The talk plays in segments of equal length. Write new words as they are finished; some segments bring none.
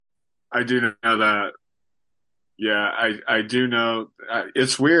I do know that. Yeah, I do know.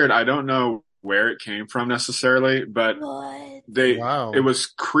 It's weird. I don't know where it came from necessarily, but What? it Wow.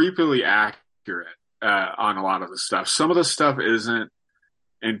 was creepily accurate on a lot of the stuff. Some of the stuff isn't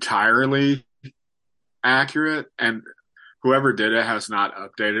entirely accurate, and whoever did it has not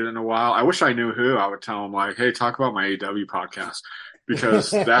updated in a while. I wish I knew who. I would tell them like, "Hey, talk about my AW podcast," because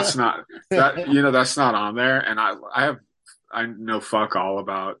that's not on there, and I know fuck all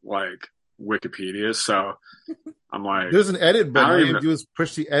about like Wikipedia, so I'm like, There's an edit I button. All don't you even have know. to do is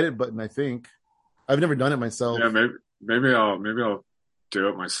push the edit button, I think. I've never done it myself. Yeah, maybe I'll do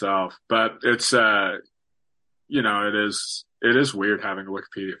it myself. But it's it is weird having a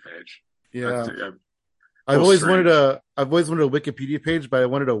Wikipedia page. I Yeah. think a little strange. I've always wanted a Wikipedia page, but I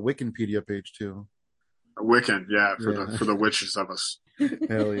wanted a Wikipedia page too. Wiccan, yeah, Yeah. for the witches of us.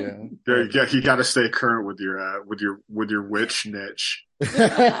 Hell yeah. Yeah, you got to stay current with your witch niche.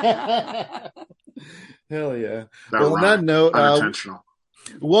 Hell yeah. That Well, on that rhyme, note, unintentional.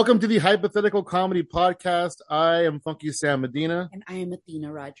 welcome to the Hypothetical Comedy Podcast. I am Funky Sam Medina. And I am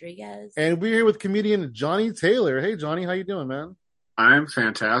Athena Rodriguez. And we're here with comedian Johnny Taylor. Hey, Johnny, how you doing, man? I'm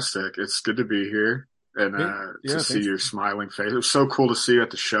fantastic. It's good to be here and to see thanks. your smiling face. It was so cool to see you at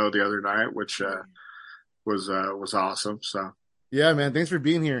the show the other night, which was awesome. So Yeah, man. Thanks for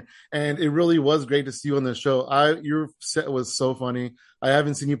being here. And it really was great to see you on the show. Your set was so funny. I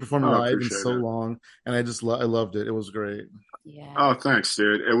haven't seen you perform I live in appreciate so it. long, and I loved it. It was great. Yeah. Oh, thanks,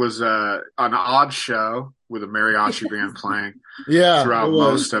 dude. It was an odd show with a mariachi band playing Yeah, it throughout was.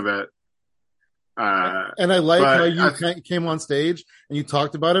 most of it. And I like how But you came on stage and you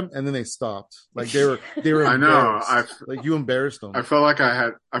talked about him, and then they stopped. Like they were I know embarrassed. Like you embarrassed them. I felt like I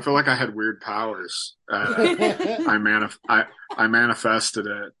had weird powers. I manifested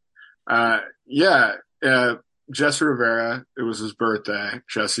it. Yeah, Jesse Rivera. It was his birthday.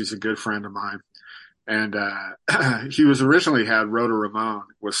 Jesse's a good friend of mine, and he was originally had Rhoda Ramone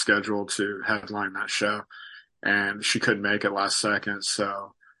was scheduled to headline that show, and she couldn't make it last second.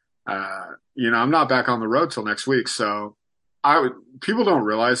 So, I'm not back on the road till next week. So, people don't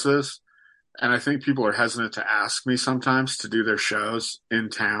realize this, and I think people are hesitant to ask me sometimes to do their shows in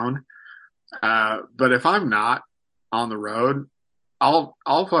town. But if I'm not on the road, I'll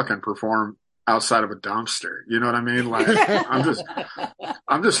fucking perform outside of a dumpster. You know what I mean? Like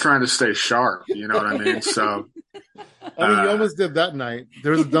I'm just trying to stay sharp. You know what I mean? So I mean, you almost did that night.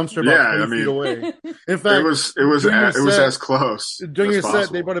 There was a dumpster about yeah, 20 I feet mean, away. In fact, it was set, as close during as your possible.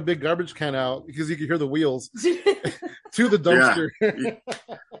 set, they brought a big garbage can out because you could hear the wheels to the dumpster.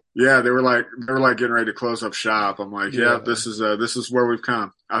 Yeah, they were like getting ready to close up shop. I'm like, yeah, this is where we've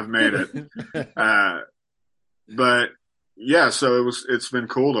come. I've made it. But yeah, so it's been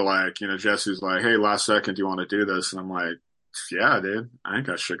cool to like, Jesse's like, hey, last second, do you want to do this? And I'm like, yeah, dude, I ain't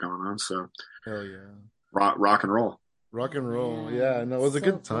got shit going on. So hell yeah, rock and roll. Rock and roll. Yeah, no, it was a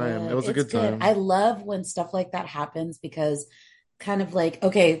good time. It was a good time. I love when stuff like that happens because kind of like,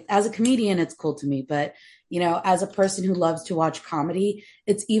 okay, as a comedian, it's cool to me, but as a person who loves to watch comedy,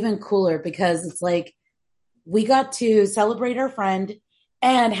 it's even cooler because it's like we got to celebrate our friend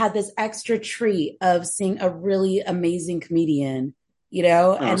and had this extra treat of seeing a really amazing comedian,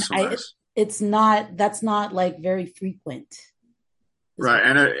 and So nice. That's not like very frequent. Right.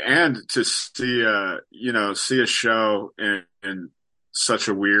 And to see see a show in such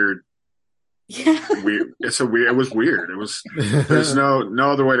a weird it was weird. It was there's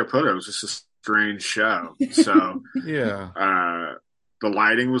no other way to put it. It was just a strange show. So yeah. The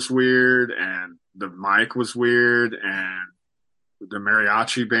lighting was weird and the mic was weird and the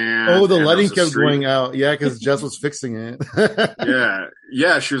mariachi band. Oh, the lighting kept going out. Yeah, because Jess was fixing it.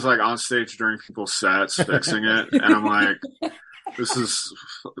 Yeah. She was like on stage during people's sets fixing it, and I'm like, this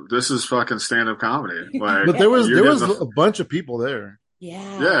is fucking stand-up comedy. Like, but there was a bunch of people there.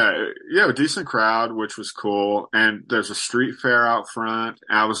 Yeah, a decent crowd, which was cool. And there's a street fair out front.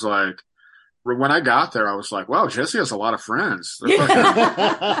 And I was like, when I got there, I was like, wow, Jesse has a lot of friends. They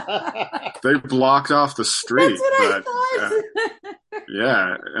blocked off the street. That's what I thought.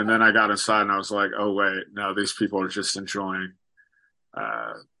 Yeah. And then I got inside and I was like, oh, wait, no, these people are just enjoying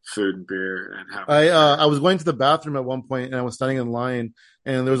food and beer and having I was going to the bathroom at one point and I was standing in line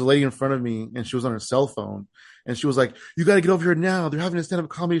and there was a lady in front of me and she was on her cell phone and she was like, you got to get over here now. They're having a stand-up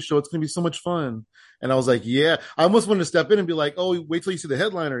comedy show. It's going to be so much fun. And I was like, yeah, I almost wanted to step in and be like, oh, wait till you see the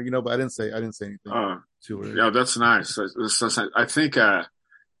headliner, but I didn't say anything to her. Yeah, that's nice. I think, that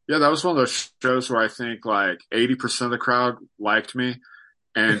was one of those shows where I think like 80% of the crowd liked me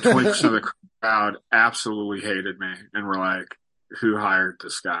and 20% of the crowd absolutely hated me and were like, who hired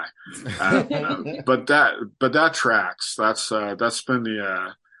this guy? But that tracks. That's been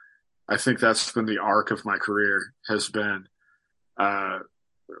I think that's been the arc of my career has been uh,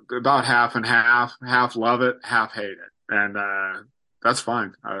 about half and half, half love it, half hate it. And that's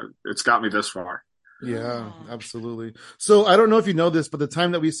fine. It's got me this far. Yeah, Yeah. absolutely. So I don't know if you know this, but the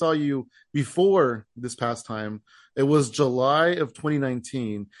time that we saw you before this past time, it was July of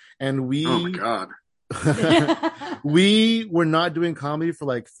 2019, and Oh my God. we were not doing comedy for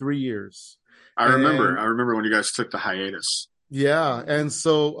like 3 years. And I remember when you guys took the hiatus. yeah, and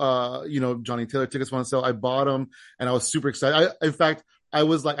so Johnny Taylor tickets went on sale. I bought them, and I was super excited. In fact, I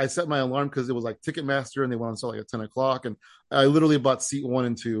was like, I set my alarm because it was like Ticketmaster, and they went on sale like at 10 o'clock, and I literally bought seat 1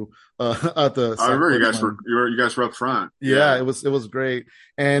 and 2 at the I remember Sack Punch. you guys were up front. Yeah, Yeah. it was great,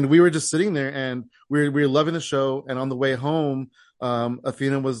 and we were just sitting there, and we were loving the show. And on the way home,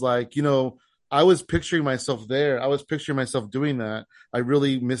 Athena was like, I was picturing myself there. I was picturing myself doing that. I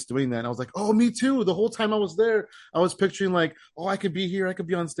really miss doing that. And I was like, oh, me too. The whole time I was there, I was picturing like, oh, I could be here. I could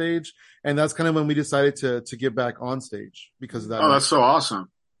be on stage. And that's kind of when we decided to get back on stage because of that. Oh, that's so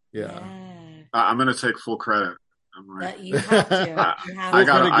awesome. Yeah. I'm going to take full credit. I'm like, That you have to. You have to. I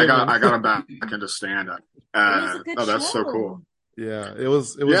got him back into stand up. It was a good Oh, that's so show. cool. Yeah, it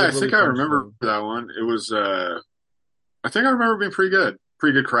was. Yeah, a I really think I fun remember show. that one. It was, I think I remember being pretty good.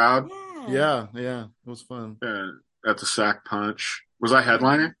 Pretty good crowd. Yeah. Yeah, it was fun. At the Sack Punch. Was I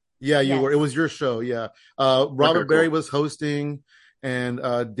headlining? Yeah, you Yes. were. It was your show. Yeah. Robert Okay, Berry cool. was hosting, and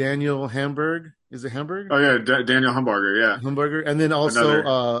Daniel Hamburg. Is it Hamburg? Oh yeah, Daniel Humbarger. Yeah, Hamburger, and then also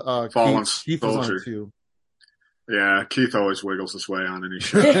another fallen Keith was on it soldier. too. Yeah, Keith always wiggles his way on any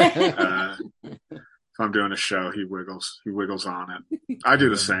show. If I'm doing a show, he wiggles on it. I do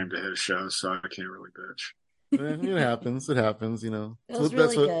the same to his shows, so I can't really bitch. It happens. It happens. It So was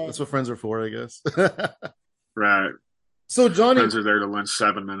really good. that's what friends are for, I guess. Right. So Johnny, Friends are there to win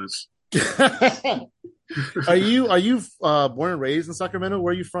 7 minutes. are you born and raised in Sacramento?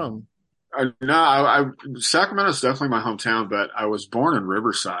 Where are you from? Sacramento's definitely my hometown, but I was born in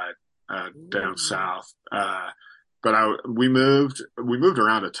Riverside, down south. But we moved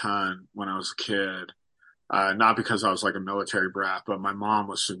around a ton when I was a kid. Not because I was like a military brat, but my mom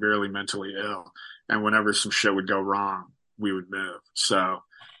was severely mentally ill, and whenever some shit would go wrong, we would move. So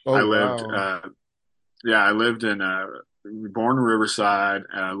Oh, I lived, wow. I lived in, born in Riverside,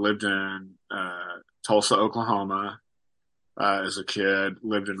 lived in, Tulsa, Oklahoma, as a kid,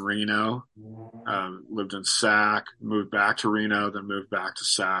 lived in Reno, lived in Sac, moved back to Reno, then moved back to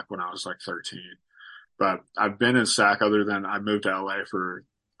Sac when I was like 13. But I've been in Sac other than I moved to LA for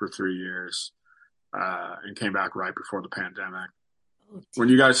 3 years, and came back right before the pandemic. When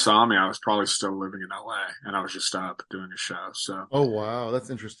you guys saw me, I was probably still living in LA and I was just up doing a show. So Oh, wow. That's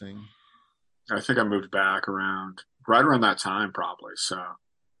interesting. I think I moved back right around that time, probably. So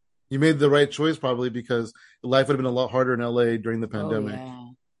You made the right choice probably because life would have been a lot harder in LA during the Oh, pandemic. yeah.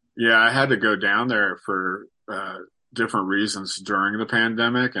 yeah, I had to go down there for, different reasons during the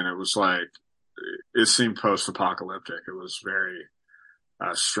pandemic. And it was like, it seemed post-apocalyptic. It was very,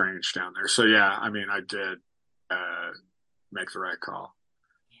 strange down there. So yeah, I mean, I did, make the right call.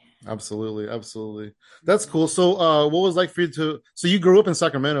 Absolutely, absolutely. That's cool. So, what was it like for you so you grew up in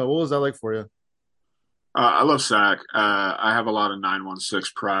Sacramento. What was that like for you? I love Sac. I have a lot of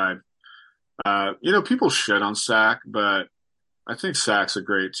 916 pride. People shit on Sac, but I think Sac's a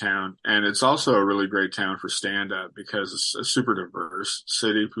great town, and it's also a really great town for stand-up because it's a super diverse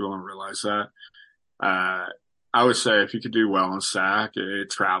city. People don't realize that. I would say if you could do well in Sac, it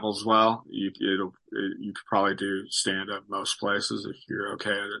travels well. You could probably do stand-up most places if you're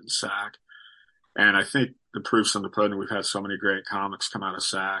okay at it in Sac. And I think the proof's in the pudding. We've had so many great comics come out of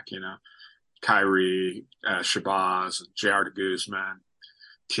Sac. Kyrie, Shabazz, J.R. de Guzman,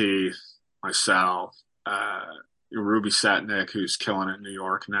 Keith, myself, Ruby Setnick, who's killing it in New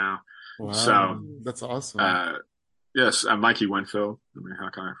York now. Wow, So, that's awesome. yes, Mikey Winfield. I mean, how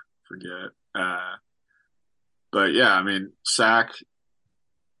can I forget? But yeah, I mean, Sac,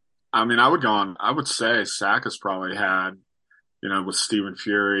 I mean, I would say Sac has probably had, with Stephen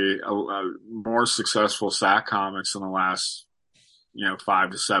Fury, a more successful Sac comics in the last,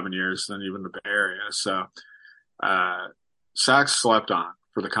 5 to 7 years than even the Bay Area. So, Sac's slept on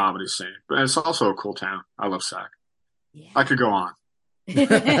for the comedy scene, but it's also a cool town. I love Sac. Yeah. I could go on.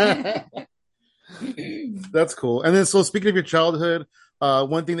 That's cool. And then, so speaking of your childhood,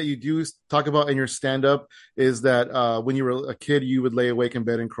 one thing that you do talk about in your stand-up is that when you were a kid, you would lay awake in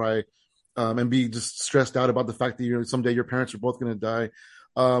bed and cry, and be just stressed out about the fact that someday your parents are both going to die.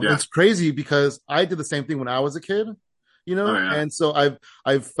 Yeah. It's crazy because I did the same thing when I was a kid, Oh, yeah. and so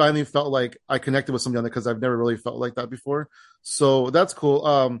I've finally felt like I connected with somebody on that because I've never really felt like that before. So that's cool.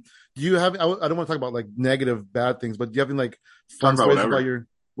 Do you have? I don't want to talk about like negative, bad things, but do you have any like fun Talk about stories whatever. about your?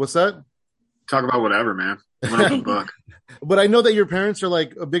 What's that? Talk about whatever, man. I'm an open book. But I know that your parents are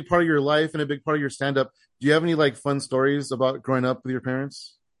like a big part of your life and a big part of your stand up. Do you have any like fun stories about growing up with your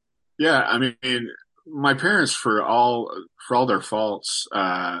parents? Yeah, I mean, my parents, for all their faults,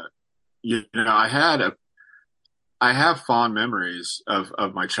 you know, I have fond memories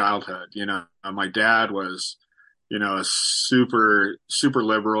of my childhood. You know, my dad was, you know, a super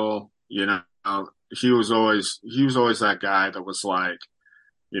liberal. You know, he was always that guy that was like,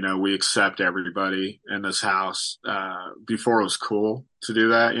 you know, we accept everybody in this house. Before it was cool to do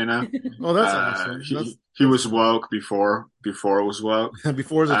that, you know. Oh, that's awesome. He was woke before it was woke.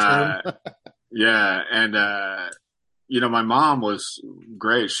 Before is a term. Uh, yeah, and you know, my mom was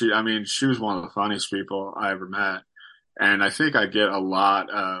great. I mean, she was one of the funniest people I ever met, and I think I get a lot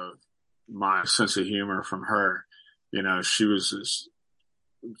of my sense of humor from her. You know, she was this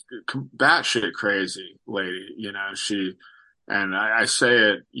batshit crazy lady. You know, and I say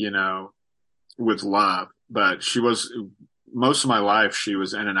it, you know, with love, but she was most of my life. She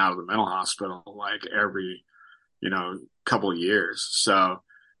was in and out of the mental hospital like every, you know, couple of years. So,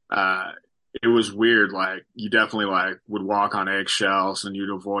 uh, it was weird. Like you definitely like would walk on eggshells and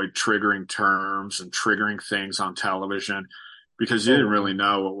you'd avoid triggering terms and triggering things on television because you didn't really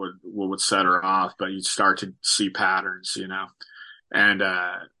know what would set her off, but you'd start to see patterns, you know? And,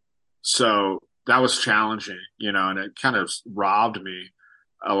 so that was challenging, you know, and it kind of robbed me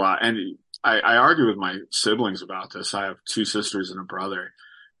a lot. And I argue with my siblings about this. I have two sisters and a brother,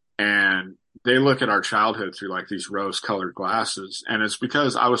 and they look at our childhood through like these rose colored glasses. And it's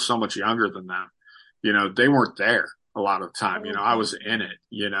because I was so much younger than them. You know, they weren't there a lot of the time. You know, I was in it,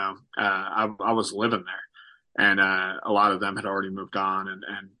 you know, I was living there. And a lot of them had already moved on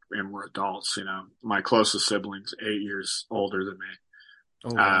and were adults. You know, my closest siblings, 8 years older than me.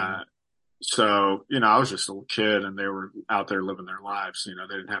 Oh, wow. So, you know, I was just a little kid and they were out there living their lives. You know,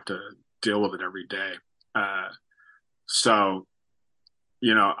 they didn't have to deal with it every day. Uh, so,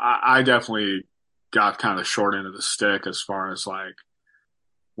 you know, I definitely got kind of the short end of the stick as far as like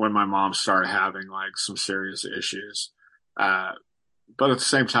when my mom started having like some serious issues. Uh, but at the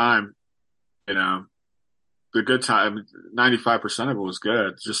same time, you know, the good time, 95% of it was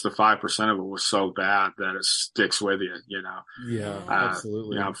good. Just the 5% of it was so bad that it sticks with you, you know. Yeah, You know,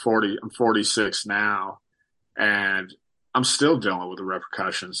 absolutely. I'm 46 now and I'm still dealing with the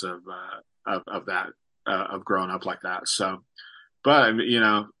repercussions of that, of growing up like that. So, but you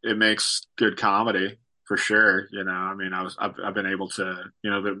know, it makes good comedy for sure. You know, I mean, I've been able to, you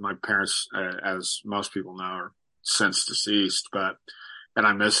know, that my parents, as most people know, are since deceased, and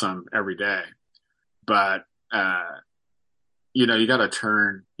I miss them every day. But, uh, you know, you got to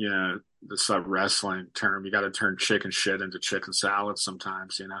turn, you know, the sub wrestling term, you got to turn chicken shit into chicken salad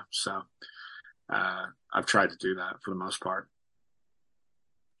sometimes, you know? So, I've tried to do that for the most part.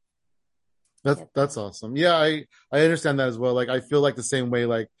 That's awesome. Yeah, I understand that as well. Like I feel like the same way,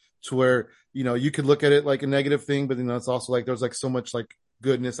 like to where, you know, you could look at it like a negative thing, but you know, it's also like there's like so much like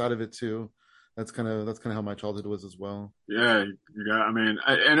goodness out of it too. That's kind of how my childhood was as well. Yeah. You got, I mean,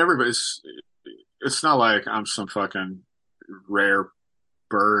 and everybody's, it's not like I'm some fucking rare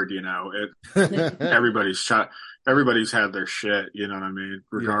bird, you know, everybody's shot, everybody's had their shit, you know what I mean?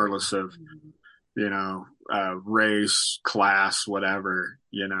 Yeah. Regardless of, you know, race, class, whatever,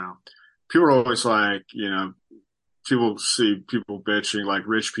 you know, people are always like, you know, people see people bitching, like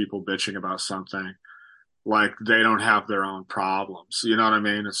rich people bitching about something, like they don't have their own problems. You know what I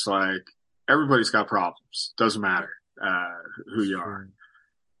mean? It's like everybody's got problems. Doesn't matter who you are. Sure.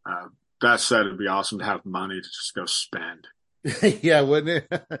 Uh, that said, it'd be awesome to have money to just go spend. Yeah, wouldn't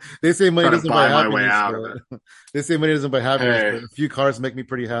it? They say money Try to doesn't buy buy my way happiness, out of it. but they say money doesn't buy happiness, Hey, but a few cars make me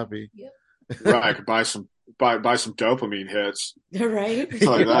pretty happy. Yep. right, I could buy some dopamine hits Right.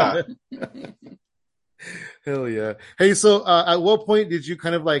 like that. Hell yeah. Hey, so at what point did you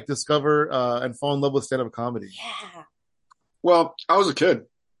kind of like discover and fall in love with stand-up comedy? Yeah. Well, I was a kid.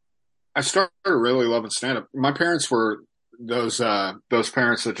 I started really loving stand up. My parents were those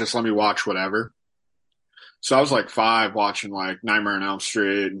parents that just let me watch whatever. So I was like 5 watching like Nightmare on Elm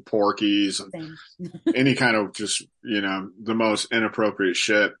Street and Porky's and Same. any kind of just, you know, the most inappropriate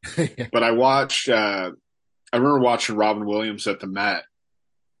shit. Yeah. But I remember watching Robin Williams at the Met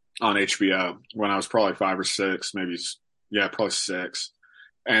on HBO when I was probably 5 or 6, maybe, yeah, probably 6.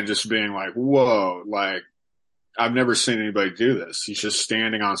 And just being like, whoa, like I've never seen anybody do this. He's just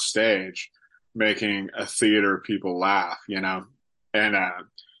standing on stage making a theater of people laugh, you know? And,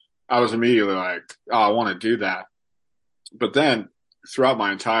 I was immediately like, oh, I want to do that. But then throughout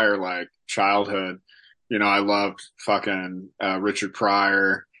my entire like childhood, you know, I loved fucking, Richard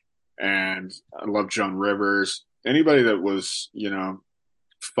Pryor and I loved Joan Rivers. Anybody that was, you know,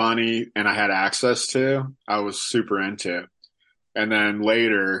 funny and I had access to, I was super into. And then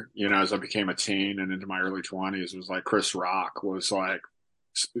later, as I became a teen and into my early 20s, it was like Chris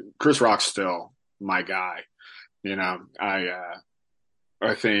Rock's still my guy.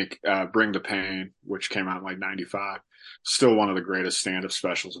 I think Bring the Pain, which came out in like 95, still one of the greatest stand-up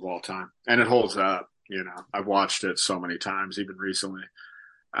specials of all time. And it holds up. I've watched it so many times, even recently.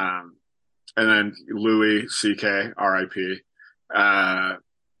 And then Louis C.K., R.I.P. And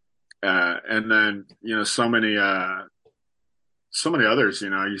then, so many others,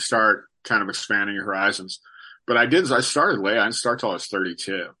 you start kind of expanding your horizons. But I started late. I didn't start till I was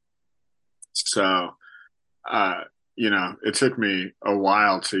 32. So, it took me a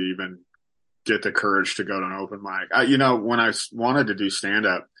while to even get the courage to go to an open mic. When I wanted to do stand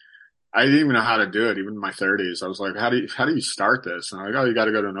up, I didn't even know how to do it. Even in my 30s, I was like, how do you start this? And I'm like, oh, you got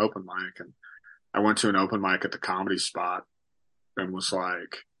to go to an open mic. And I went to an open mic at the Comedy Spot and was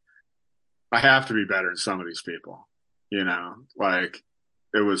like, I have to be better than some of these people. Like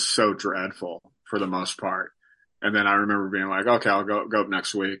it was so dreadful for the most part. And then I remember being like, okay, I'll go up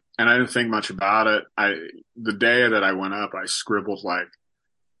next week. And I didn't think much about it. The day that I went up, I scribbled like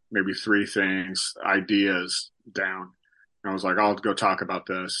maybe 3 things, ideas down. And I was like, I'll go talk about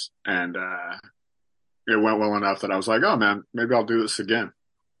this. And, it went well enough that I was like, oh man, maybe I'll do this again.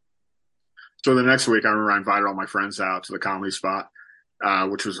 So the next week I remember I invited all my friends out to the Comedy Spot,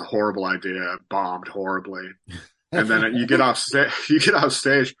 which was a horrible idea, bombed horribly. And then you get off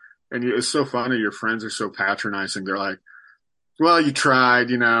stage and it's so funny. Your friends are so patronizing. They're like, well, you tried,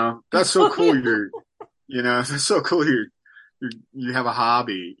 that's so cool. That's so cool. You have a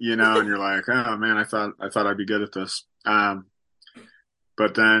hobby, and you're like, oh man, I thought I'd be good at this.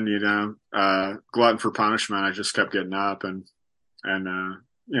 But then, glutton for punishment, I just kept getting up and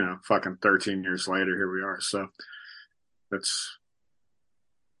fucking 13 years later, here we are. So it's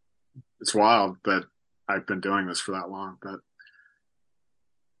wild that I've been doing this for that long, but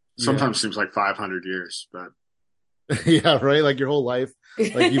sometimes seems like 500 years, but yeah, right. Like your whole life,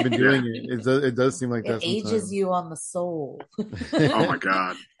 like you've been doing it. It does seem like that. Ages sometimes. you on the soul. Oh my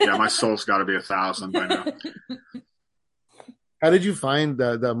God. Yeah. My soul's got to be 1,000 by now. How did you find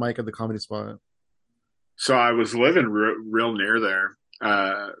that mic at the Comedy Spot? So I was living real near there.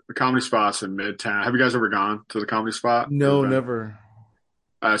 The Comedy Spot's in Midtown. Have you guys ever gone to the Comedy Spot? No, never.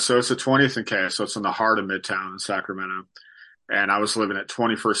 So it's the 20th and K. So it's in the heart of Midtown in Sacramento. And I was living at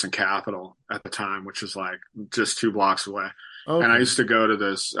 21st and Capitol at the time, which is like just 2 blocks away. Okay. And I used to go to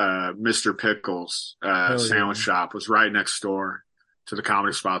this Mr. Pickles sandwich shop. It was right next door to the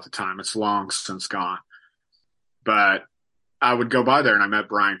Comedy Spot at the time. It's long since gone. But I would go by there and I met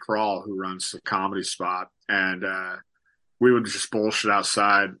Brian Crawl, who runs the Comedy Spot. And we would just bullshit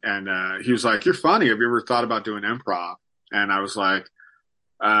outside. And he was like, you're funny. Have you ever thought about doing improv? And I was like,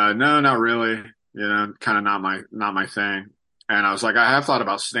 no, not really. Kind of not my thing. And I was like, I have thought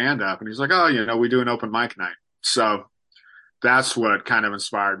about stand up. And he's like, oh, we do an open mic night. So that's what kind of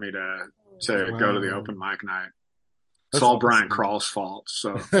inspired me to go to the open mic night. It's all Brian Crawl's fault.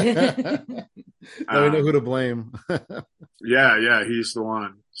 So now we know who to blame. Yeah. He's the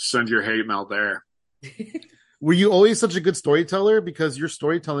one. Send your hate mail there. Were you always such a good storyteller? Because your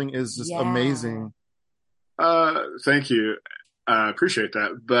storytelling is just amazing. Thank you. Appreciate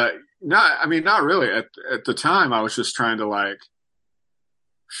that. But not really. At the time, I was just trying to like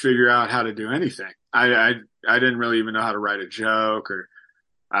figure out how to do anything. I didn't really even know how to write a joke or,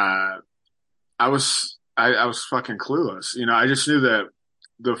 I was fucking clueless. I just knew that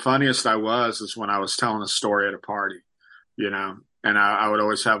the funniest I was is when I was telling a story at a party, and I would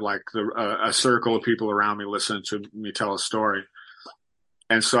always have like a circle of people around me listening to me tell a story.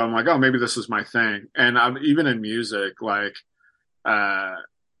 And so I'm like, oh, maybe this is my thing. And I'm even in music, like,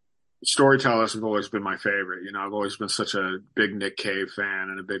 storytellers have always been my favorite. I've always been such a big Nick Cave fan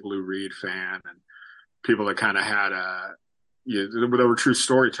and a big Lou Reed fan, and people that kind of had they were true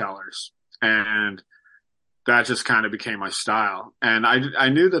storytellers, and that just kind of became my style. And I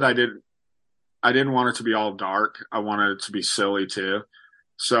knew that I didn't want it to be all dark. I wanted it to be silly too.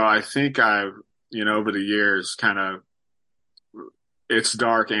 So I think I've, over the years kind of, it's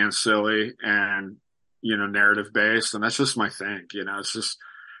dark and silly and, narrative based. And that's just my thing.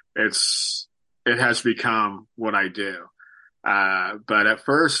 It has become what I do. But at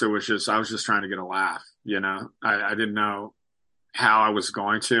first I was just trying to get a laugh. I didn't know how I was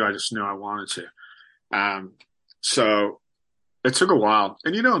going to, I just knew I wanted to. So it took a while.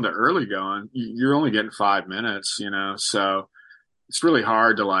 And, in the early going, you're only getting 5 minutes, so it's really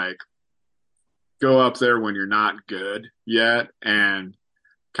hard to like go up there when you're not good yet and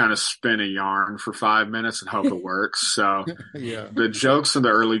kind of spin a yarn for 5 minutes and hope it works. So Yeah. the jokes in the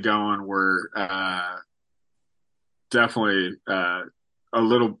early going were definitely a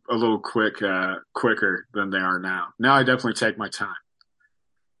little quicker than they are now. Now I definitely take my time,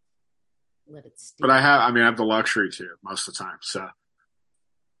 Let it stew. but I have the luxury to most of the time. So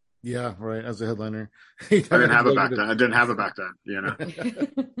Yeah, right. As a headliner, I didn't have it back then. I didn't have it back then, you know.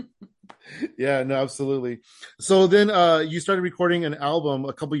 Yeah, no, absolutely. So then you started recording an album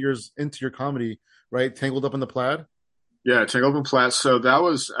a couple years into your comedy, right? Tangled Up in the Plaid. Yeah, take open flats. So that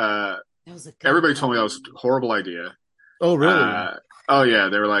was That was a good everybody one. told me that was a horrible idea. Oh, really? Oh yeah,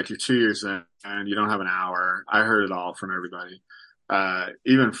 they were like, you're 2 years in and you don't have an hour. I heard it all from everybody.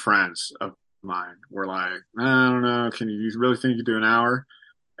 Even friends of mine were like, I don't know, can you really think you could do an hour?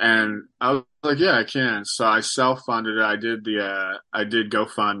 And I was like, yeah, I can. So I self-funded it. I did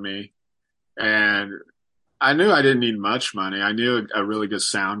GoFundMe, and I knew I didn't need much money. I knew a really good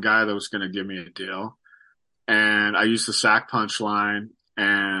sound guy that was going to give me a deal. And I used the sack punchline,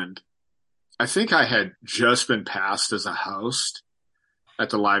 and I think I had just been passed as a host at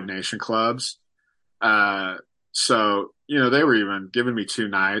the Live Nation clubs. Uh, so, they were even giving me 2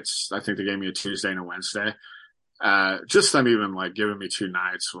 nights. I think they gave me a Tuesday and a Wednesday. Just them even like giving me 2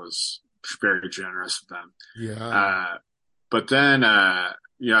 nights was very generous of them. Yeah. But then,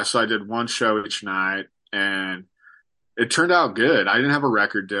 so I did one show each night, and it turned out good. I didn't have a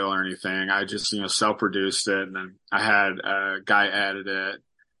record deal or anything. I just, self-produced it, and then I had a guy edit it,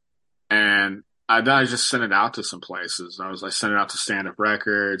 and then I just sent it out to some places. I sent it out to Stand Up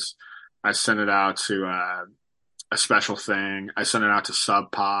Records. I sent it out to A Special Thing. I sent it out to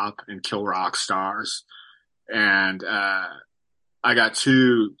Sub Pop and Kill Rock Stars. And I got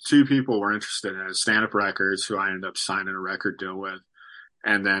two people were interested in it. Stand Up Records, who I ended up signing a record deal with.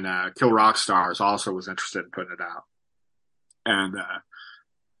 And then Kill Rock Stars also was interested in putting it out. And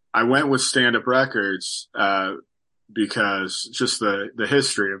I went with Stand Up Records because just the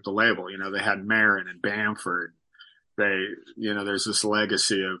history of the label. They had Marin and Bamford. There's this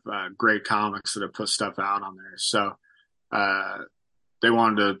legacy of great comics that have put stuff out on there. So they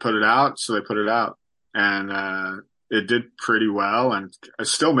wanted to put it out, so they put it out. And it did pretty well, and it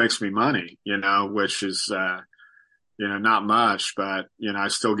still makes me money, which is not much, but I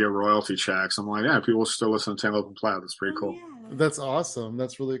still get royalty checks. I'm like, yeah, people still listen to Tangled Up in Plaid. That's pretty cool. Yeah. That's awesome.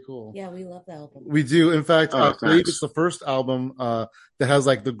 That's really cool. Yeah, we love the album. We do. In fact, I believe Thanks. it's the first album that has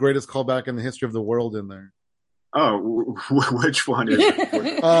like the greatest callback in the history of the world in there. Oh, which one is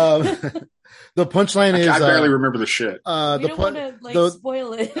it? The punchline is I barely remember the shit. We don't want to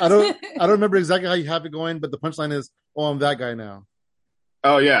spoil it. I don't remember exactly how you have it going, but the punchline is, "Oh, I'm that guy now."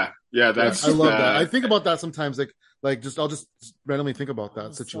 Oh yeah, that's. I love that. I think about that sometimes. I'll just randomly think about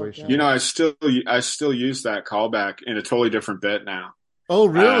that situation. So I still use that callback in a totally different bit now. Oh,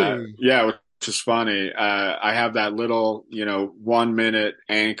 really? Yeah, which is funny. I have that little 1 minute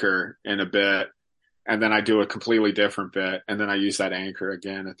anchor in a bit, and then I do a completely different bit, and then I use that anchor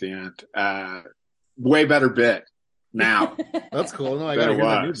again at the end. Way better bit now. That's cool. No, I gotta hear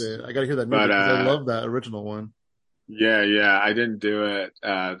that new bit. I gotta hear that new bit because I love that original one. Yeah. I didn't do it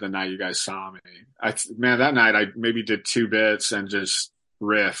the night you guys saw me. That night I maybe did 2 bits and just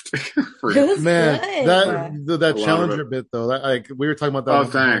riffed. That Challenger bit though. We were talking about that. Oh,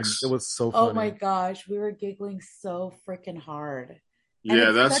 thanks. It was so funny. Oh my gosh, we were giggling so freaking hard. Yeah,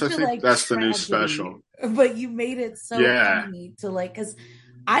 I think that's the new special. But you made it so funny to because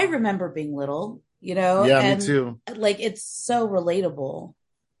I remember being little, Yeah, and me too. It's so relatable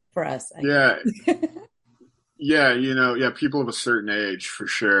for us. Yeah, people of a certain age for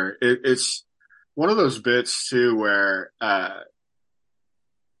sure. It's one of those bits too where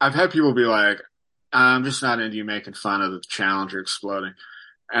I've had people be like, I'm just not into you making fun of the Challenger exploding.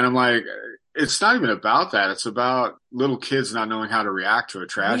 And I'm like, it's not even about that. It's about little kids not knowing how to react to a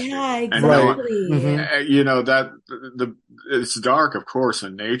tragedy. Yeah, exactly. And it's dark, of course,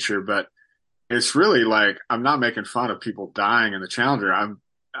 in nature, but it's really like, I'm not making fun of people dying in the Challenger.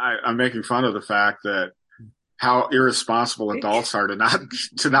 I'm making fun of the fact that how irresponsible adults are to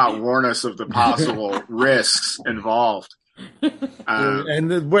not warn us of the possible risks involved.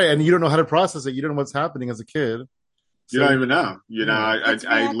 And you don't know how to process it. You don't know what's happening as a kid. You don't even know.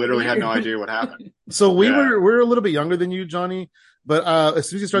 I literally had no idea what happened. So we're a little bit younger than you, Johnny. But as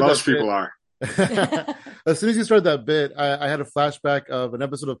soon as you started, most people are. As soon as you started that bit, I had a flashback of an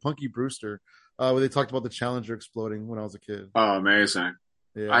episode of Punky Brewster where they talked about the Challenger exploding when I was a kid. Oh, amazing!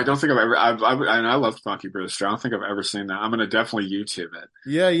 Yeah. I don't think I love Punky Brewster. I don't think I've ever seen that. I'm gonna definitely YouTube it.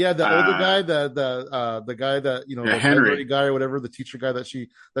 Yeah. The older guy, the guy that the Henry guy or whatever, the teacher guy that she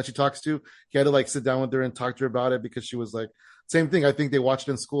talks to, he had to sit down with her and talk to her about it because she was Same thing. I think they watched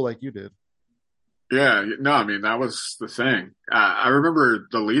it in school like you did. Yeah, no, I mean that was the thing. I remember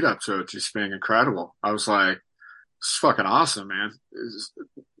the lead up to it just being incredible. I was like, "It's fucking awesome, man!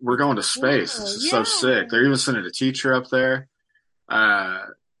 We're It's going to space. cool. This is so sick." Yeah. They're even sending a teacher up there, uh,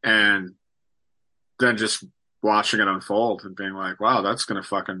 and then just watching it unfold and being like, "Wow, that's gonna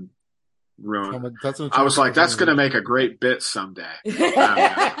fucking ruin." That's gonna I change was like, people's "That's gonna image. make a great bit someday."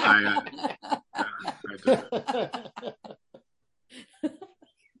 I did it.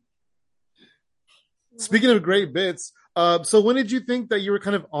 Speaking of great bits, so when did you think that you were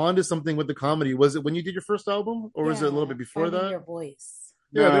kind of onto something with the comedy? Was it when you did your first album, or was it a little Yeah, bit before finding that? your voice.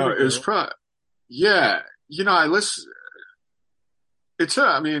 Yeah, there No, we it was go. probably yeah. I listen. It's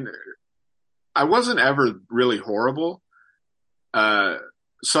I mean, I wasn't ever really horrible. Uh,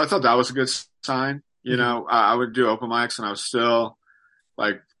 so I thought that was a good sign. Hmm. I would do open mics and I was still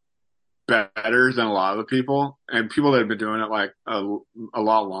like better than a lot of the people and people that had been doing it like a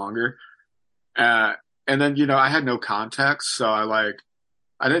lot longer. Uh, and then, I had no context. So I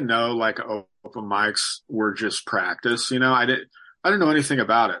didn't know like open mics were just practice, I didn't know anything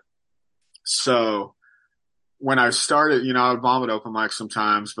about it. So when I started, I would bomb at open mic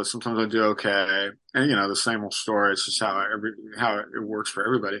sometimes, but sometimes I'd do okay. And, the same old story. It's just how it works for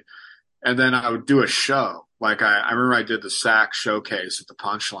everybody. And then I would do a show. Like I remember I did the SAC showcase at the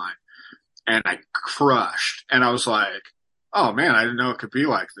Punchline and I crushed. And I was like, oh man, I didn't know it could be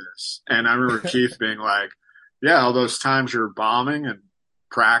like this. And I remember Keith being like, yeah, all those times you're bombing and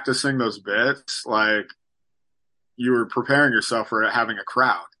practicing those bits, like you were preparing yourself for having a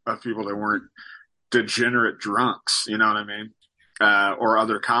crowd of people that weren't degenerate drunks, you know what I mean? Or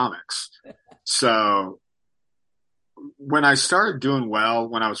other comics. So when I started doing well,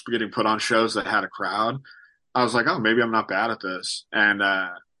 when I was getting put on shows that had a crowd, I was like, oh, maybe I'm not bad at this. And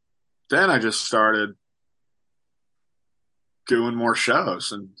then I just started doing more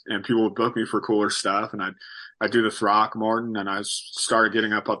shows and people would book me for cooler stuff. And I'd do the Throckmorton and I started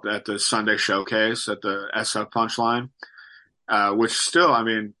getting up at the Sunday showcase at the SF Punchline, which still, I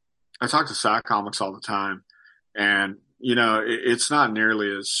mean, I talk to SAC comics all the time and, it's not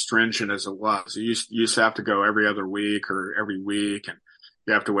nearly as stringent as it was. You used to have to go every other week or every week and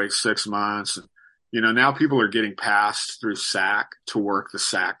you have to wait 6 months. And, now people are getting passed through SAC to work the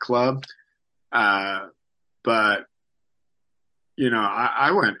SAC club. But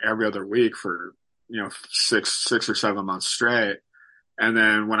I went every other week for, 6 or 7 months straight. And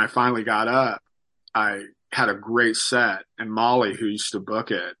then when I finally got up, I had a great set and Molly, who used to book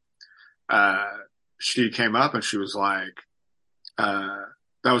it, she came up and she was like,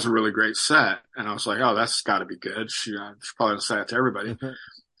 that was a really great set. And I was like, oh, that's gotta be good. She probably gonna say that to everybody.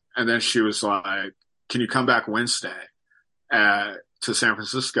 And then she was like, can you come back Wednesday, to San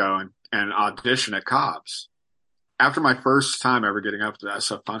Francisco and audition at Cobb's? After my first time ever getting up to the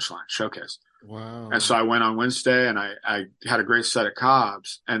SF Punchline showcase. Wow. And so I went on Wednesday and I had a great set at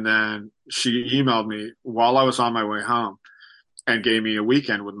Cobb's. And then she emailed me while I was on my way home and gave me a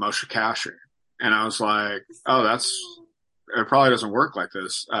weekend with Moshe Kasher. And I was like, oh, it probably doesn't work like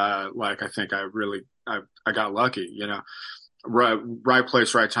this. Like I think I got lucky, right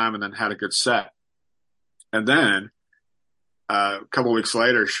place, right time, and then had a good set. And then a couple of weeks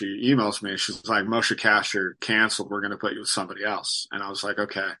later, she emails me. She's like, Moshe Kasher canceled. We're going to put you with somebody else. And I was like,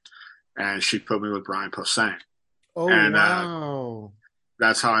 okay. And she put me with Brian Posehn. Oh, And wow.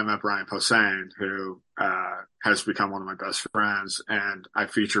 that's how I met Brian Posehn, who has become one of my best friends. And I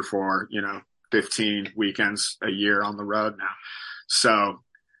feature for, 15 weekends a year on the road now. So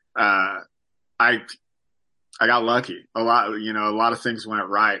I got lucky. A lot of things went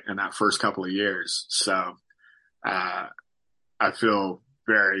right in that first couple of years. So I feel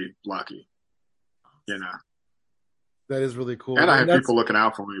very lucky, That is really cool. And I And have people looking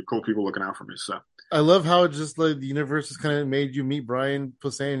out for me, cool people looking out for me. So I love how just like the universe has kind of made you meet Brian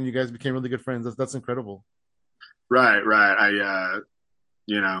Posehn and you guys became really good friends. That's incredible. right.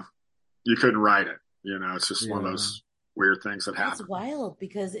 You couldn't write it. It's just one of those weird things that happen. That's wild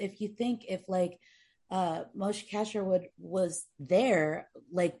because if like Moshe Kasher was there,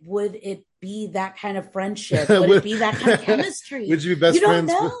 like would it be that kind of friendship? Would it be that kind of chemistry? Would you be best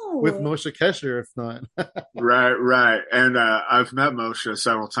friends know. with Moshe Kasher if not? Right. And I've met Moshe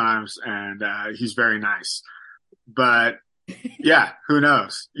several times and he's very nice. But yeah, who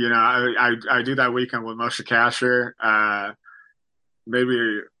knows? I do that weekend with Moshe Kasher.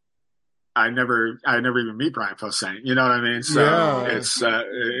 Maybe I never even meet Brian Posehn. You know what I mean? So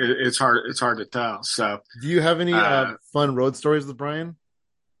it's hard to tell. So do you have any fun road stories with Brian?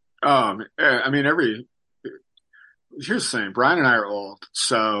 I mean here's the thing. Brian and I are old,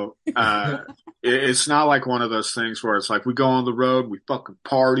 so it's not like one of those things where it's like we go on the road, we fucking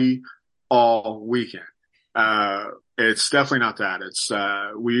party all weekend. Uh, it's definitely not that. It's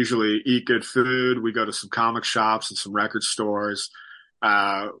we usually eat good food. We go to some comic shops and some record stores.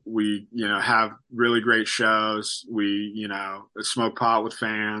 We have really great shows. We smoke pot with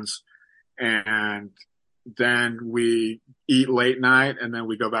fans, and then we eat late night, and then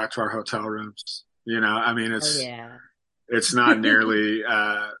we go back to our hotel rooms. I mean, Oh yeah. it's not nearly,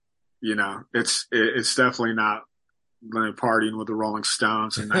 it's definitely not like partying with the Rolling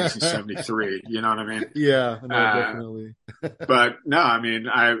Stones in 1973. You know what I mean? Yeah, no, Uh, definitely. but no, I mean,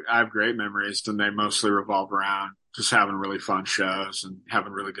 I have great memories, and they mostly revolve around just having really fun shows and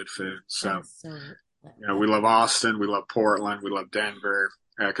having really good food. That So, is so we that love is Austin, we love Portland, we love Denver,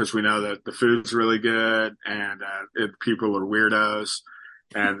 because we know that the food's really good, and people are weirdos,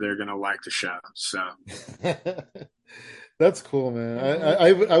 and they're gonna like the show. So. That's cool, man. I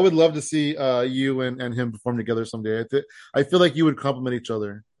I like would love to see you and him perform together someday. I feel like you would complement each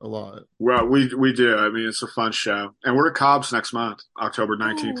other a lot. Well, we do. I mean, it's a fun show, and we're at Cobb's next month, October oh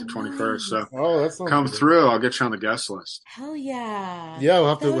 19th to 21st. So nice. Oh, that sounds come good. through. I'll get you on the guest list. Hell yeah. Yeah,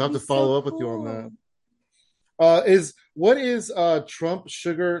 That we'll would have be to so follow up with you on that. cool. Is what is Trump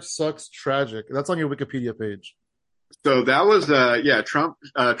sugar sucks tragic? That's on your Wikipedia page. So that was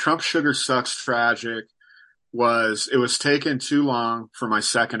Trump Sugar Sucks Tragic. It was taking too long for my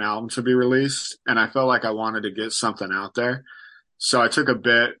second album to be released, and I felt like I wanted to get something out there. So I took a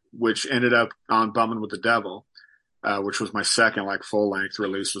bit, which ended up on Bumming with the Devil, which was my second like full length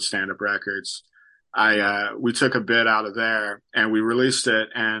release with Stand Up Records. We took a bit out of there and we released it,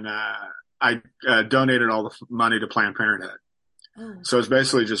 and I donated all the money to Planned Parenthood. Oh. So it's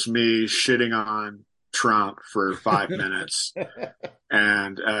basically just me shitting on Trump for 5 minutes,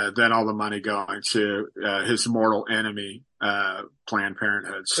 and then all the money going to his mortal enemy, Planned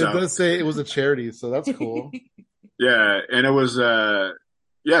Parenthood. It So does say it was a charity, so that's cool. yeah, and it was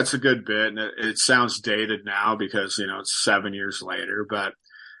it's a good bit, and it sounds dated now because it's 7 years later, but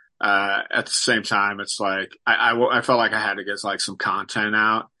at the same time, it's like I felt like I had to get like some content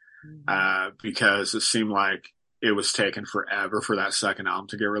out because it seemed like it was taking forever for that second album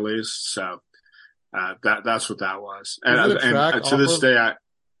to get released. So that's what that was, Is it a track and to off this of? day,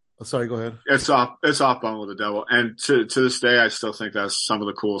 Oh, sorry, go ahead. it's off Bone with the Devil, and to this day, I still think that's some of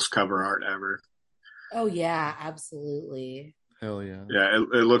the coolest cover art ever. Oh yeah, absolutely. Hell yeah. Yeah,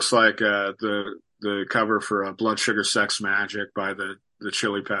 it looks like the cover for Blood Sugar Sex Magic by the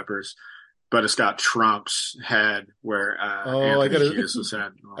Chili Peppers, but it's got Trump's head where Oh, I Anthony gotta Kiedis'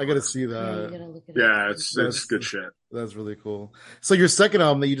 head. I gotta see Yeah, you that. gotta look it up. Yeah, it's That's good shit. that's really cool. So your second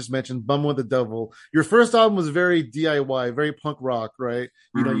album that you just mentioned, Bum with the Devil. Your first album was very DIY, very punk rock, right?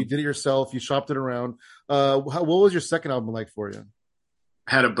 You know, Mm-hmm. you did it yourself, you shopped it around. What was your second album like for you?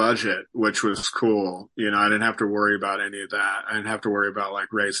 Had a budget, which was cool. I didn't have to worry about any of that. I didn't have to worry about like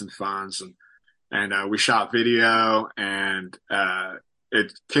raising funds, and we shot video, and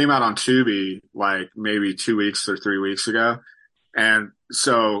it came out on Tubi like maybe 2 weeks or 3 weeks ago, and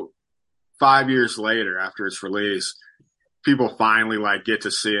so 5 years later after its release, people finally like get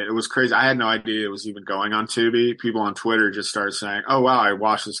to see it. It was crazy. I had no idea it was even going on Tubi. People on Twitter just started saying, "Oh wow, I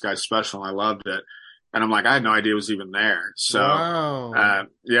watched this guy's special and I loved it." And I'm like, I had no idea it was even there. So, Wow.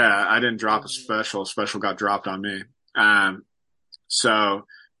 yeah, I didn't drop a special. A special got dropped on me. So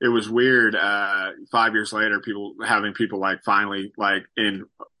it was weird. 5 years later, people like finally like in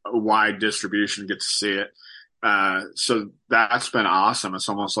a wide distribution get to see it. So that's been awesome. It's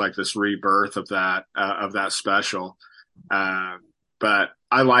almost like this rebirth of that special. But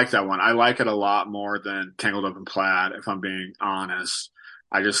I like that one. I like it a lot more than Tangled Up in Plaid, if I'm being honest.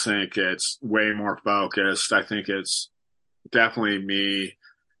 I just think it's way more focused. I think it's definitely me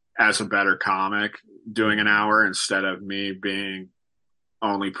as a better comic doing an hour instead of me being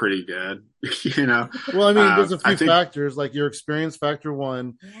only pretty good. Well, I mean, there's a I few think factors, like your experience factor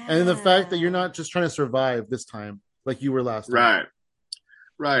one, and then the fact that you're Yeah. not just trying to survive this time like you were last time. right,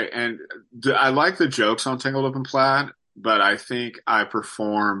 right, and I like the jokes on Tangled Up in Plaid, but I think I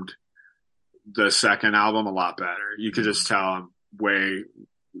performed the second album a lot better. You could just tell I'm way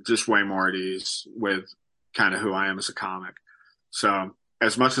more at ease with kind of who I am as a comic. So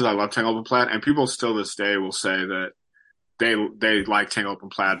as much as I love Tangled Up in Plaid, and people still this day will say that they like Tangled Up in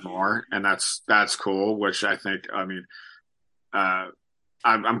Plaid more, and that's cool. Which I think, I mean,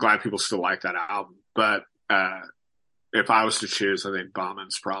 I'm glad people still like that album. But if I was to choose, I think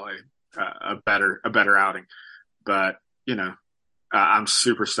Bauman's probably a better outing. But I'm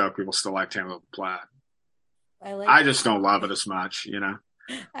super stoked people still like Tangled Up in Plaid. I like I just don't love it as much.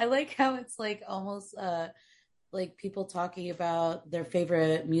 I like how it's like almost like people talking about their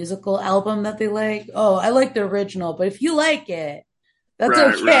favorite musical album that they like. Oh, I like the original, but if you like it, that's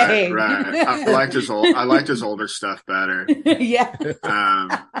okay. Right. I liked his older stuff better. Yeah. Um,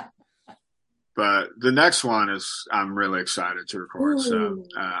 but the next one is I'm really excited to record, so Ooh.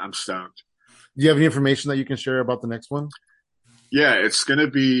 I'm stoked. Do you have any information that you can share about the next one? Yeah, it's gonna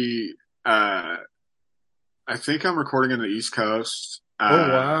be. I think I'm recording in the East Coast. Oh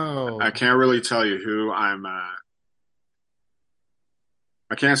wow. I can't really tell you who I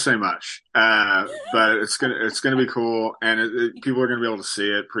can't say much, but it's gonna be cool, and people are gonna be able to see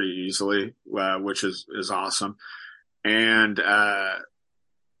it pretty easily, which is awesome. And I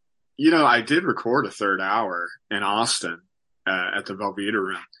did record a third hour in Austin at the Velveeta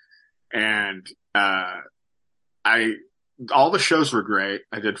Room, and I all the shows were great.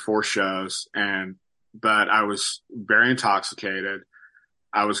 I did 4 shows, but I was very intoxicated.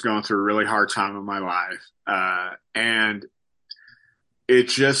 I was going through a really hard time in my life, and it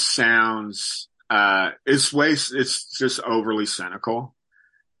just sounds it's just overly cynical.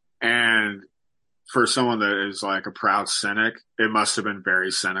 And for someone that is like a proud cynic, it must have been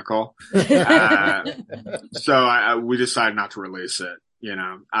very cynical. So we decided not to release it.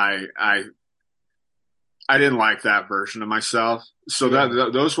 I didn't like that version of myself. So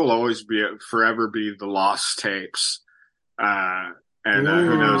those will always forever be the lost tapes. And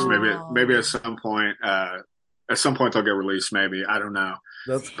who knows? Maybe at some point they'll get released. Maybe, I don't know.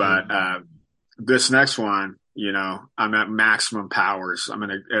 That's cool. But this next one, I'm at maximum powers. I'm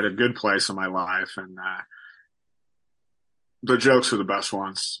at a good place in my life, and the jokes are the best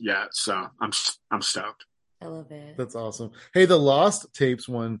ones yet. So I'm stoked. I love it. That's awesome. Hey, the Lost Tapes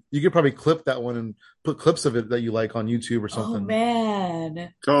one, you could probably clip that one and put clips of it that you like on YouTube or something. Oh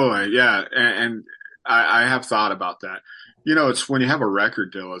man. Totally, yeah. And I have thought about that. It's when you have a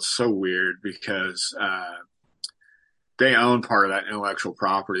record deal, it's so weird because they own part of that intellectual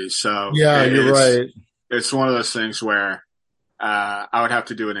property. So yeah, you're right. It's one of those things where I would have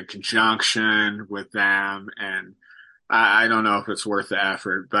to do it in conjunction with them, and I don't know if it's worth the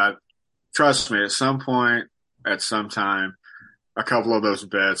effort. But trust me, at some point, at some time, a couple of those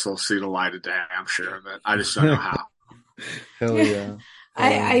bits will see the light of day. I'm sure of it. I just don't know how. Hell yeah.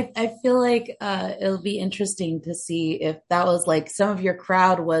 I feel like it'll be interesting to see if that was like some of your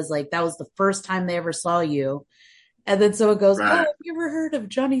crowd was like that was the first time they ever saw you, and then someone goes, Right. "Oh, have you ever heard of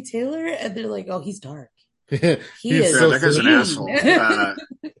Johnny Taylor?" And they're like, "Oh, he's dark. He is so that guy's an asshole." Yeah.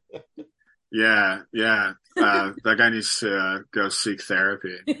 That guy needs to go seek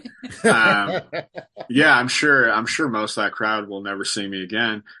therapy. Yeah, I'm sure most of that crowd will never see me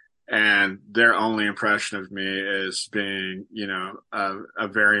again. And their only impression of me is being, a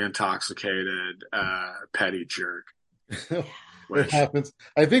very intoxicated, petty jerk. It happens.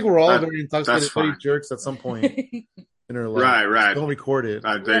 I think we're all very intoxicated petty jerks at some point in our life. Right. Don't record it.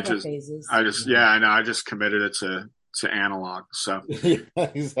 I know. I just committed it to analog. So yeah,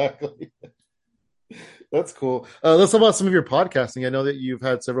 exactly. That's cool. Let's talk about some of your podcasting. I know that you've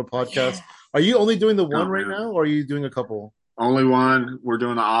had several podcasts. Yeah. Are you only doing the one right now, or are you doing a couple? Only one. We're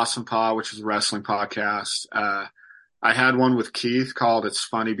doing the Awesome Pod, which is a wrestling podcast. I had one with Keith called It's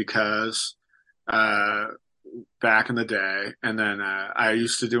Funny Because back in the day. And then I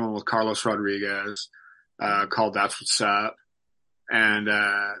used to do one with Carlos Rodriguez called That's What's Up. And,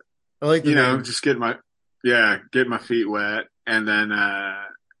 I like just get my feet wet. And then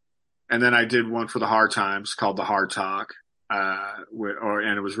I did one for the Hard Times called The Hard Talk,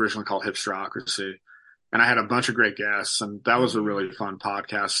 and it was originally called Hipsterocracy. And I had a bunch of great guests, and that was a really fun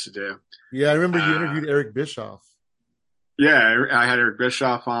podcast to do. Yeah, I remember you interviewed Eric Bischoff. Yeah, I had Eric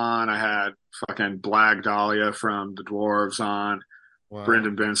Bischoff on. I had fucking Blag Dahlia from the Dwarves on. Wow.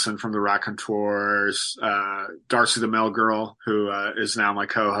 Brendan Benson from the Raconteurs. Darcy the Mel Girl, who is now my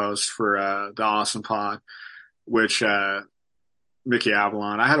co-host for the Awesome Pod, which Mickey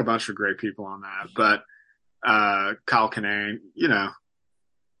Avalon. I had a bunch of great people on that. But Kyle Kinane,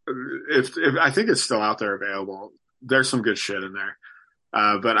 if I think it's still out there available. There's some good shit in there.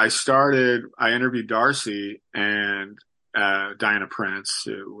 But I interviewed Darcy and Diana Prince,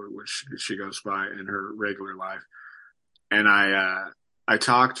 which she goes by in her regular life. And I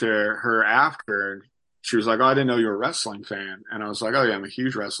talked to her after, and she was like, "Oh, I didn't know you were a wrestling fan." And I was like, "Oh yeah, I'm a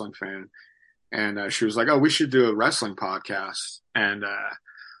huge wrestling fan." And she was like, "Oh, we should do a wrestling podcast." And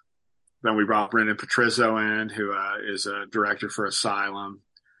then we brought Brendan Patrizzo in, who is a director for Asylum.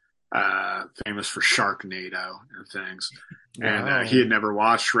 Famous for Sharknado and things. Wow. And he had never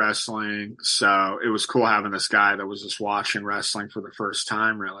watched wrestling. So it was cool having this guy that was just watching wrestling for the first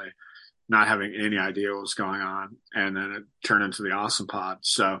time, really, not having any idea what was going on. And then it turned into the Awesome Pod.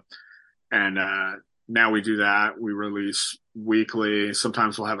 So, and now we do that. We release weekly.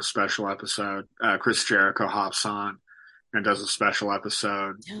 Sometimes we'll have a special episode. Chris Jericho hops on and does a special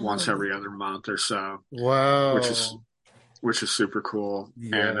episode once Oh, every other month or so, which is Wow. super cool.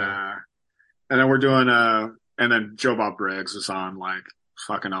 Yeah. And then we're doing and then Joe Bob Briggs is on like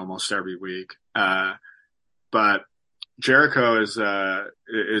fucking almost every week. But Jericho is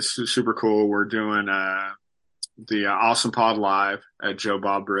super cool. We're doing the Awesome Pod Live at Joe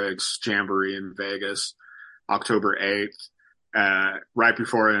Bob Briggs Jamboree in Vegas, October 8th.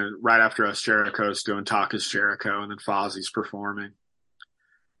 Right after us, Jericho's doing Talk is Jericho, and then Fozzie's performing.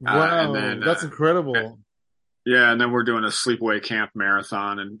 And Wow. then That's incredible. yeah, and then we're doing a sleepaway camp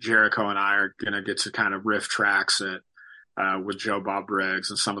marathon, and Jericho and I are gonna get to kind of riff tracks it with Joe Bob Briggs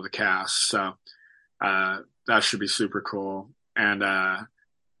and some of the cast. So that should be super cool. And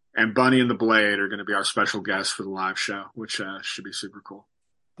Bunny and the Blade are going to be our special guests for the live show, which should be super cool.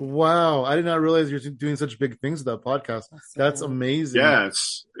 Wow. I did not realize you're doing such big things with that podcast. That's cool. amazing. Yeah,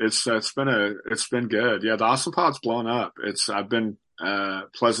 it's been good. Yeah, the Awesome Pod's blown up. I've been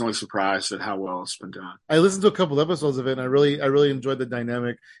pleasantly surprised at how well it's been done. I listened to a couple episodes of it, and I really enjoyed the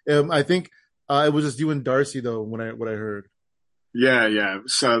dynamic. I think it was just you and Darcy though. What I heard. Yeah.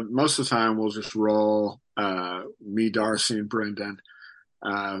 So most of the time we'll just roll me, Darcy, and Brendan.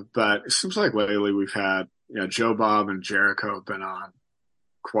 But it seems like lately we've had Joe Bob and Jericho have been on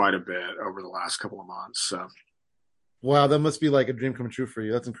quite a bit over the last couple of months. So Wow, that must be like a dream come true for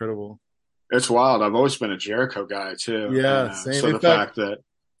you. That's incredible. it's wild. I've always been a Jericho guy too. Yeah, same. So In the fact, fact that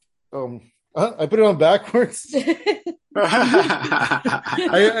I put it on backwards.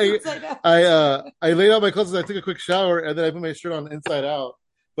 I laid out my clothes. I took a quick shower, and then I put my shirt on inside out.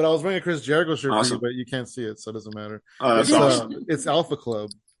 But I was wearing a Chris Jericho shirt for you, Awesome. but you can't see it, so it doesn't matter. Oh, that's It's awesome. it's Alpha Club.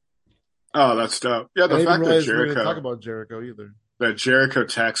 Oh, that's dope. Yeah, I the didn't fact that realize we were going to talk about Jericho either. Jericho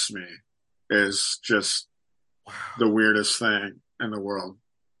texts me is just the weirdest thing in the world.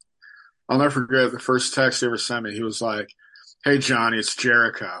 I'll never forget the first text he ever sent me. He was like, "Hey Johnny, it's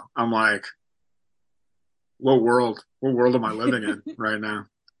Jericho." I'm like, what world am I living in right now?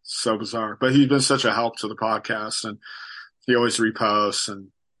 So bizarre. But he's been such a help to the podcast, and he always reposts, and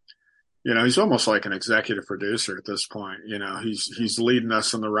he's almost like an executive producer at this point. He's leading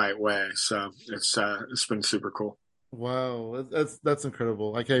us in the right way. So it's been super cool. Wow, that's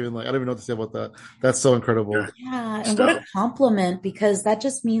incredible. I don't even know what to say about that. That's so incredible. Yeah, and what a compliment, because that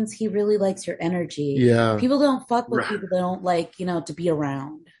just means he really likes your energy. Yeah. People don't fuck with people that don't like, to be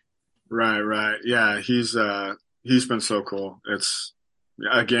around. Right. Yeah, he's been so cool. It's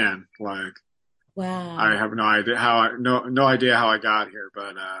again like wow. I have no idea no idea how I got here,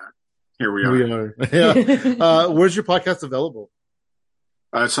 but here we are. Yeah. Where's your podcast available?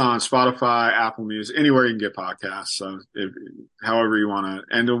 It's on Spotify, Apple Music, anywhere you can get podcasts. So however you want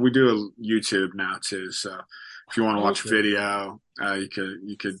to, and we do a YouTube now too. So if you want to watch video, you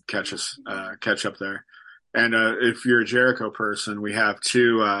could catch up there. And if you're a Jericho person, we have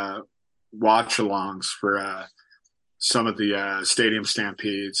two watch alongs for some of the stadium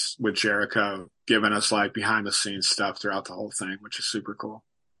stampedes with Jericho, giving us like behind the scenes stuff throughout the whole thing, which is super cool.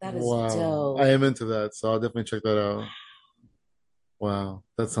 That is dope. I am into that, so I'll definitely check that out. Wow,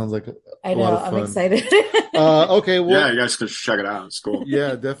 that sounds like I know. I'm excited. Okay, well, yeah, you guys can check it out. It's cool.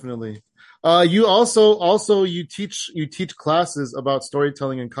 Yeah, definitely. You also you teach classes about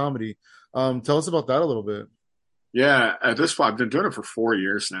storytelling and comedy. Tell us about that a little bit. Yeah, at this point, I've been doing it for 4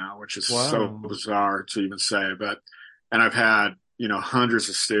 years now, which is so bizarre to even say. And I've had hundreds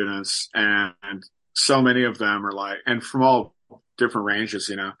of students, and so many of them are like, and from all different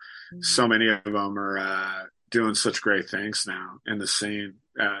ranges. So many of them are doing such great things now in the scene.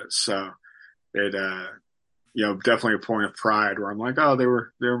 So it, definitely a point of pride where I'm like, oh, they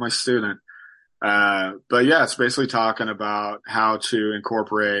were my student. But yeah, it's basically talking about how to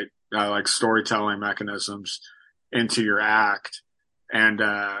incorporate like storytelling mechanisms into your act. And,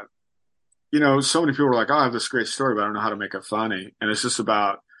 so many people are like, oh, I have this great story, but I don't know how to make it funny. And it's just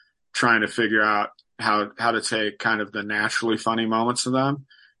about trying to figure out how to take kind of the naturally funny moments of them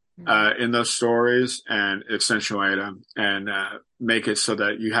in those stories and accentuate them and make it so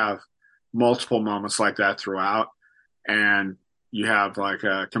that you have multiple moments like that throughout, and you have like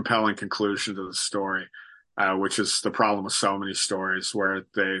a compelling conclusion to the story, which is the problem with so many stories where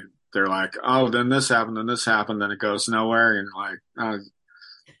they're like, oh, then this happened, then it goes nowhere, and like,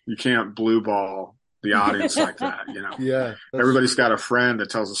 you can't blue ball the audience like that, Yeah, everybody's got a friend that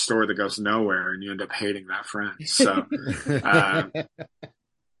tells a story that goes nowhere, and you end up hating that friend. So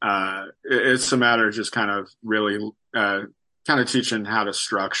it's a matter of just kind of really kind of teaching how to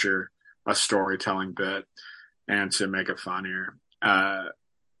structure a storytelling bit and to make it funnier.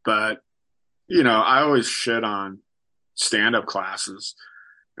 But I always shit on stand-up classes.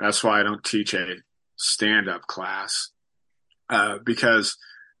 That's why I don't teach a stand-up class, because,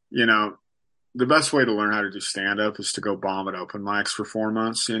 you know, the best way to learn how to do stand-up is to go bomb at open mics for 4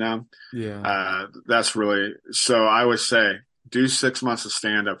 months. Yeah. That's really, so I always say, do 6 months of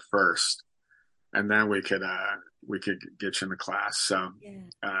stand-up first, and then we could get you in the class. So,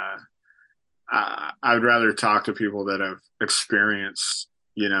 Yeah. I would rather talk to people that have experienced,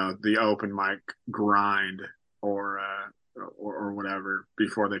 the open mic grind or whatever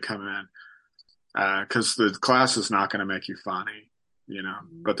before they come in. Because the class is not going to make you funny,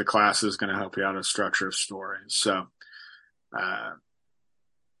 but the class is going to help you out to structure a story. So, uh,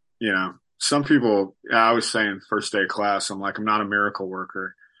 some people, I always say in first day class, I'm like, I'm not a miracle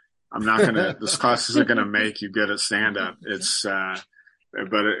worker. This class isn't going to make you good at stand up.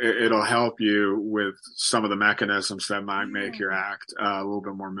 But it'll help you with some of the mechanisms that might make your act a little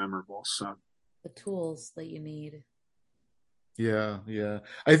bit more memorable. So The tools that you need. Yeah, yeah.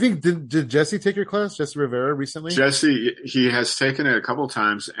 I think did Jesse take your class, Jesse Rivera, recently? Jesse, he has taken it a couple of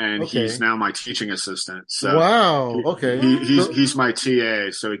times, and Okay. he's now my teaching assistant. So Wow. Okay. he's my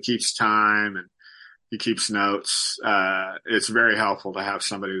TA, so he keeps time and he keeps notes. It's very helpful to have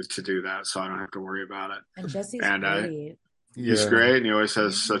somebody to do that, so I don't have to worry about it. And Jesse's And great. he's Yeah. great, and he always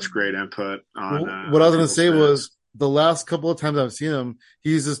has such great input on. What I was on going to people's say bits. was the last couple of times I've seen him,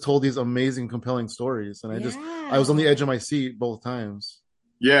 he's just told these amazing, compelling stories, and I was on the edge of my seat both times.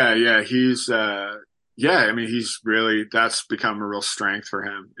 Yeah, he's I mean, he's really, that's become a real strength for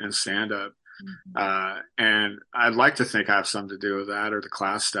him in stand up. And I'd like to think I have something to do with that, or the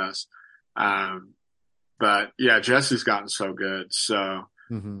class does. But yeah, Jesse's gotten so good. So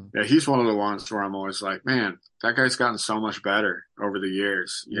yeah, he's one of the ones where I'm always like, man, that guy's gotten so much better over the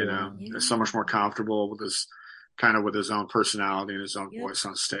years, so much more comfortable with his own personality and his own voice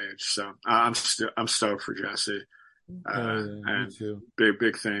on stage. So I'm stoked for Jesse. And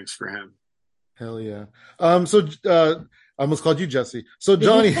big things for him. Hell yeah. So I almost called you Jesse. So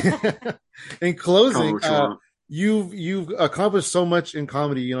Johnny, in closing, you've accomplished so much in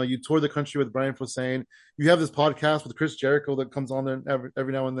comedy. You toured the country with Brian Posehn. You have this podcast with Chris Jericho that comes on there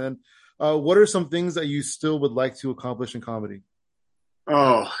every now and then. What are some things that you still would like to accomplish in comedy?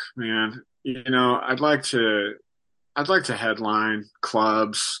 Oh man, I'd like to headline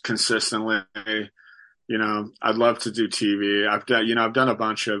clubs consistently. I'd love to do TV. I've done a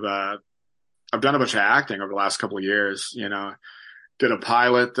bunch of acting over the last couple of years. Did a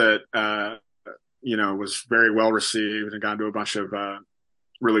pilot that was very well received and got into a bunch of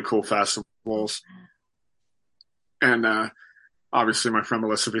really cool festivals. And obviously, my friend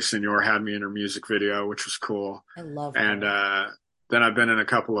Melissa Villaseñor had me in her music video, which was cool. I love that. And then I've been in a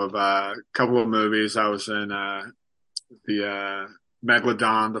couple of movies. I was in the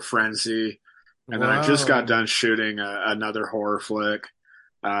Megalodon, The Frenzy. And then I just got done shooting another horror flick,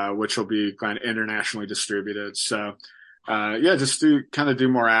 which will be kind of internationally distributed. So, just do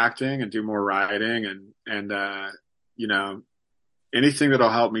more acting and do more writing and anything that'll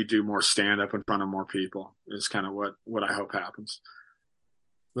help me do more stand up in front of more people is kind of what I hope happens.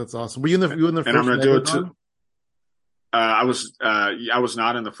 That's awesome. Were you in the first? And I'm going to do it too. I was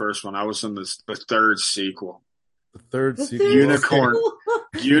not in the first one. I was in the third sequel. The third sequel.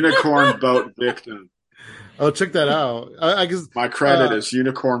 Unicorn Boat Victim. Oh, check that out. I guess my credit is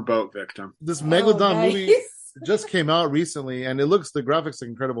Unicorn Boat Victim. This Megalodon movie just came out recently, and the graphics are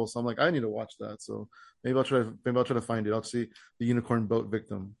incredible. So I'm like, I need to watch that. So maybe I'll try to find it. I'll see the Unicorn Boat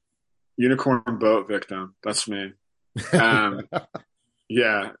Victim. Unicorn Boat Victim. That's me.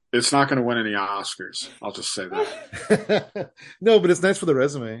 Yeah, it's not going to win any Oscars. I'll just say that. No, but it's nice for the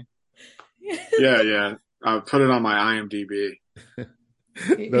resume. Yeah. I'll put it on my IMDb.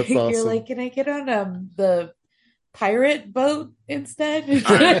 That's awesome. You're like, can I get on the pirate boat instead?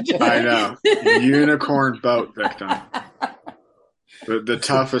 I know. Unicorn Boat Victim. The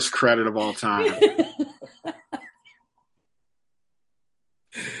toughest credit of all time.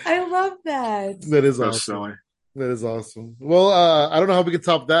 I love that. That is so awesome. Silly. That is awesome. Well, I don't know how we can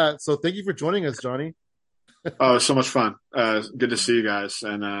top that. So thank you for joining us, Johnny. Oh, so much fun. Good to see you guys.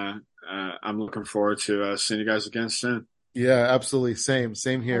 And I'm looking forward to seeing you guys again soon. Yeah, absolutely.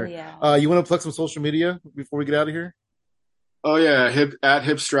 Same here. Yeah. You want to plug some social media before we get out of here? Oh yeah. At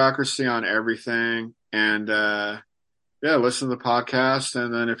Hipstrocracy on everything. And listen to the podcast.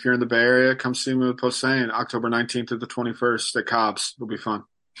 And then if you're in the Bay Area, come see me with Posehn, October 19th to the 21st at Cobb's. It'll be fun.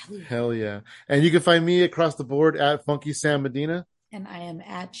 Hell yeah. And you can find me across the board at Funky Sam Medina. And I am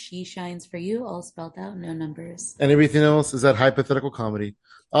at She Shines For You, all spelled out, no numbers. And everything else is at Hypothetical Comedy.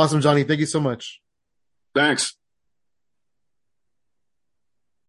 Awesome, Johnny. Thank you so much. Thanks.